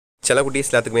சில குட்டீஸ்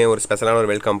எல்லாத்துக்குமே ஒரு ஸ்பெஷலான ஒரு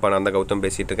வெல்கம் பண்ண அந்த கௌதம்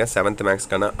பேசிகிட்டு இருக்கேன். 7th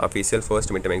மேக்ஸ்க்கான official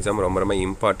first mid exam ரொம்ப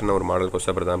இம்பார்ட்டன்ட் ஒரு மாடல்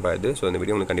கொஸ்டின் பேப்பர் தான் இது. ஸோ இந்த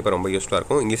வீடியோ உங்களுக்கு கண்டிப்பாக ரொம்ப யூஸ்ஃபுல்லாக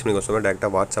இருக்கும். இங்கிலீஷ் மீடியம் கொஸ்டின்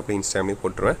டேரெக்டாக வாட்ஸ்அப்ல இன்ஸ்டாகிராம்லேயும்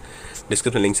போட்டுருவேன்.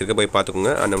 டிஸ்கிரிப்ஷன் லிங்க்ஸ் இருக்குது, போய்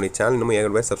பார்த்துக்கோங்க. அண்ட் நம்மளுடைய சேனல் இன்னும்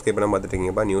ஏற்கனவே சப்ஸ்கிரைப் பண்ணால்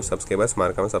பார்த்துட்டீங்கப்பா. நியூ சப்ஸ்கிரைபர்ஸ்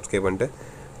மறக்காமல் சப்ஸ்கிரைப் பண்ணிட்டு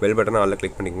பெல் பட்டன் ஆல்ல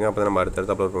கிளிக் பண்ணிக்கோங்க. அப்போ தான் நம்ம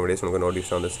அடுத்தடுத்து அப்லோட் பண்ண வீடியோஸ் உங்களுக்கு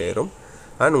நோட்டிஃபிகேஷன் வந்து சேரும்.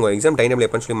 அண்ட் உங்கள் எக்ஸாம் டைம் டேபிள்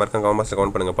எப்போன்னு சொல்லி மறக்காம கமெண்ட்ஸில்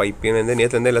கவுண்ட் பண்ணுங்கப்பா. இப்போலேருந்து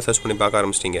நேற்றுலேருந்து எல்லாம் சர்ச் பண்ணி பார்க்க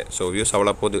ஆரம்பிச்சிட்டிங்க. ஸோ வியூஸ்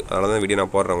அவ்வளோ போகுது, அதனால தான் வீடியோ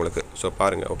நான் போடுறேன் உங்களுக்கு. ஸோ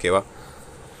பாருங்கள், ஓகேவா?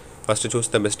 First choose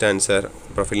the best answer,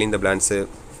 அப்புறம் fill in the blanks.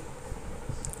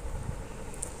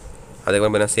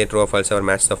 அதுக்கப்புறம் பார்த்தீங்கன்னா say true or false or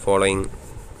match the following.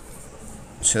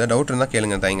 So ஏதாவது டவுட் இருந்தால்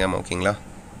கேளுங்க தாய்ங்காமல், ஓகேங்களா?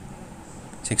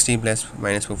 60 +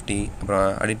 -50. அப்புறம்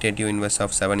additive inverse of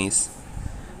 7 is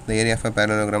the area of a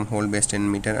parallelogram whole base 10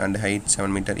 meter and height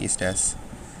 7 meter is dash.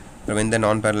 அப்புறம் when the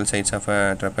non-parallel sides of a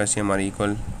trapezium are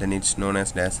equal then it's known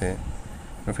as dash.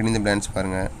 அப்புறம் fill in the blanks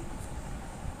பாருங்கள்.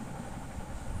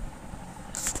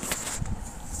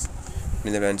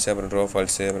 இந்த answer அப்புறம் true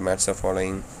falls அப்புறம் match the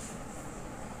following.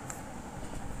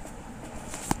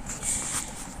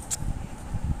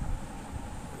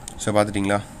 So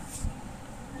பார்த்துட்டிங்களா?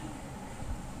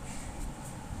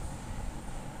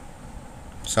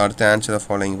 So அடுத்த answer the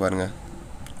following பாருங்கள்.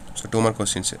 So 2 mark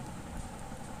questions.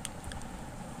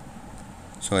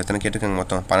 So எத்தனை கேட்டுக்கோங்க?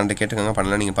 மொத்தம் 12 கேட்டுக்கோங்க.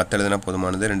 12 நீங்கள் 10 எழுதுனா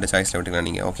போதுமானது. 2 சாய்ஸில் விட்டுக்கலாம்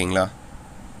நீங்கள், ஓகேங்களா?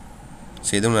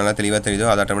 ஸோ எதுவும் நல்லா தெளிவாக தெரியுதோ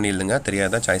அதை அட்டன் பண்ணி எழுதுங்க,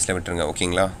 தெரியாதா சாய்ஸில் விட்டுருங்க,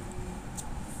 ஓகேங்களா?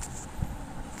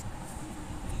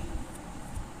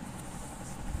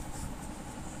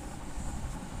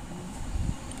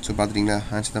 So பார்த்துட்டிங்களா?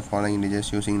 Answer the following integers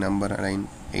using number line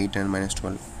 8 and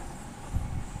 -12.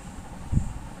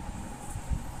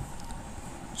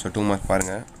 So 2 mark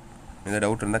பாருங்கள். எந்த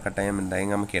டவுட் இருந்தால் கட்டாயம்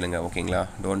தயங்காமல் கேளுங்க, ஓகேங்களா?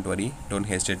 Don't worry, don't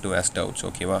hesitate to ask doubts,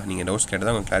 ஓகேவா? நீங்கள் டவுட்ஸ் கேட்டால்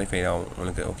தான் உங்களுக்கு கிளாரிஃபை ஆகும்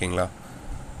உங்களுக்கு, ஓகேங்களா?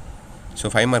 ஸோ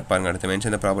 5 மார்க் பாருங்கள். அடுத்து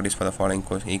mention the properties for the following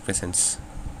equations.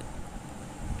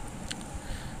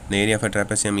 The area of a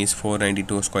trapezium is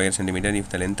 492 square centimeter if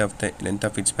the length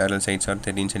of its parallel sides are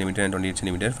 13 cm and 28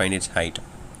 cm. Find its height.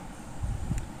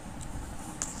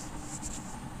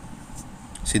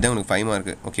 இதுதான் உங்களுக்கு 5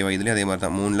 mark, ஓகேவா? இதுலேயும் அதே மாதிரி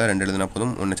தான். 3ல் 2 எழுதுனா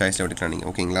போதும், 1 சாய்ஸில் விட்டுக்கலாம் நீங்கள்,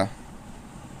 ஓகேங்களா?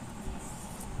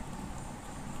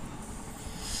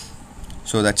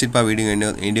 ஸோ தட்சிட்பா வீடியோ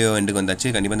எண்டுக்கு வந்தாச்சு.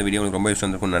 கண்டிப்பாக இந்த வீடியோ உங்களுக்கு ரொம்ப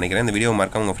யூஸ்ஃபுல்லாக இருக்கும்னு நினைக்கிறேன். இந்த வீடியோ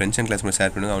மறக்காம உங்கள் ஃப்ரெண்ட்ஸ் அண்ட் கிளாஸ்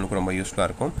ஷேர் பண்ணுங்கள், அவனுக்கு ரொம்ப யூஸ்ஃபுல்லாக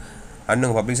இருக்கும். அண்ட்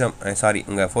உங்கள்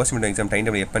உங்கள் first mid exam time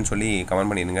table எப்போன்னு சொல்லி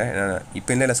கமெண்ட் பண்ணிடுங்க.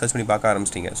 இப்போ இல்லை சர்ச் பண்ணி பார்க்க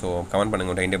ஆரம்பிச்சிட்டிங்க. ஸோ கமெண்ட்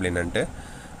பண்ணுங்கள் டைம் டேபிள் என்னன்ட்டு.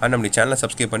 அண்ட் நம்ம சேனலை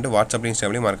சப்ஸ்கிரைப் பண்ணிட்டு வாட்ஸ்அப்லையும்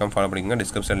இன்ஸ்டாகிராம்லையும் மறக்காம ஃபாலோ பண்ணிக்கோங்க.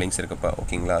 டிஸ்கிரிப்ஷன் லிங்க்ஸ் இருக்குப்பா,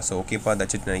 ஓகேங்களா? ஸோ ஓகேப்பா,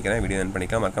 தட்சிட் நினைக்கிறேன். வீடியோ என்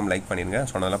பண்ணிக்கலாம். மறக்காம லைக் பண்ணிடுங்க,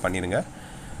 சொன்னதெல்லாம் பண்ணிடுங்க.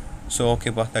 ஸோ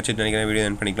ஓகேப்பா, தட்சிட் நினைக்கிறேன். வீடியோ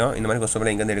என் பண்ணிக்கலாம். இந்த மாதிரி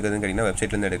கொஸ்டின் எங்கேருந்து எடுக்கிறதுன்னு கேட்டிங்கன்னா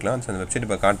வெப்சைட்லேருந்து எடுக்கலாம். ஸோ அந்த வெப்சைட்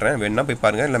இப்போ காட்டுறேன், வேணா போய்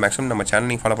பாருங்கள். இல்லை மேக்ஸிமம் நம்ம சேனல்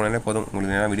நீங்கள் ஃபாலோ பண்ணாலே போதும்.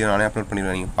 உங்களுக்கு வீடியோ நானே அப்லோட்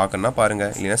பண்ணிடுவேன். நீங்கள் பார்க்கணுன்னா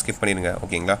பாருங்கள், இல்லைனா ஸ்கிப் பண்ணிடுங்க,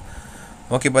 ஓகேங்களா?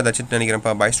 ஓகேப்பா, தட்சிட்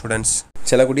நினைக்கிறேன்ப்பா. பாய் ஸ்டூடெண்ட்ஸ்.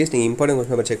 சில குட்டீஸ் நீங்கள் இம்பார்ட்டன்ட்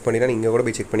கொஸ்டின் பேப்பர் செக் பண்ணினா நீங்கள் கூட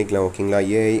போய் செக் பண்ணிக்கலாம், ஓகேங்களா?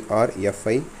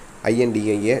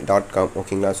 AIRFIINDIA.com,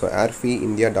 ஓகேங்களா? ஸோ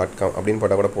airfiindia.com அப்படின்னு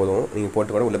போட்டால் கூட போதும். நீங்கள்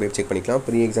போட்டு கூட உள்ளே போய் செக் பண்ணிக்கலாம்.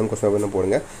 ப்ரீ எக்ஸாம் கொஸ்டின் பேப்பர்னு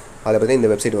போடுங்க, அதை பற்றி இந்த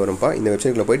வெப்சைட் வரும்ப்பா. இந்த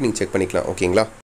வெப்சைட்டில் போய்ட்டு நீங்கள் செக் பண்ணிக்கலாம், ஓகேங்களா?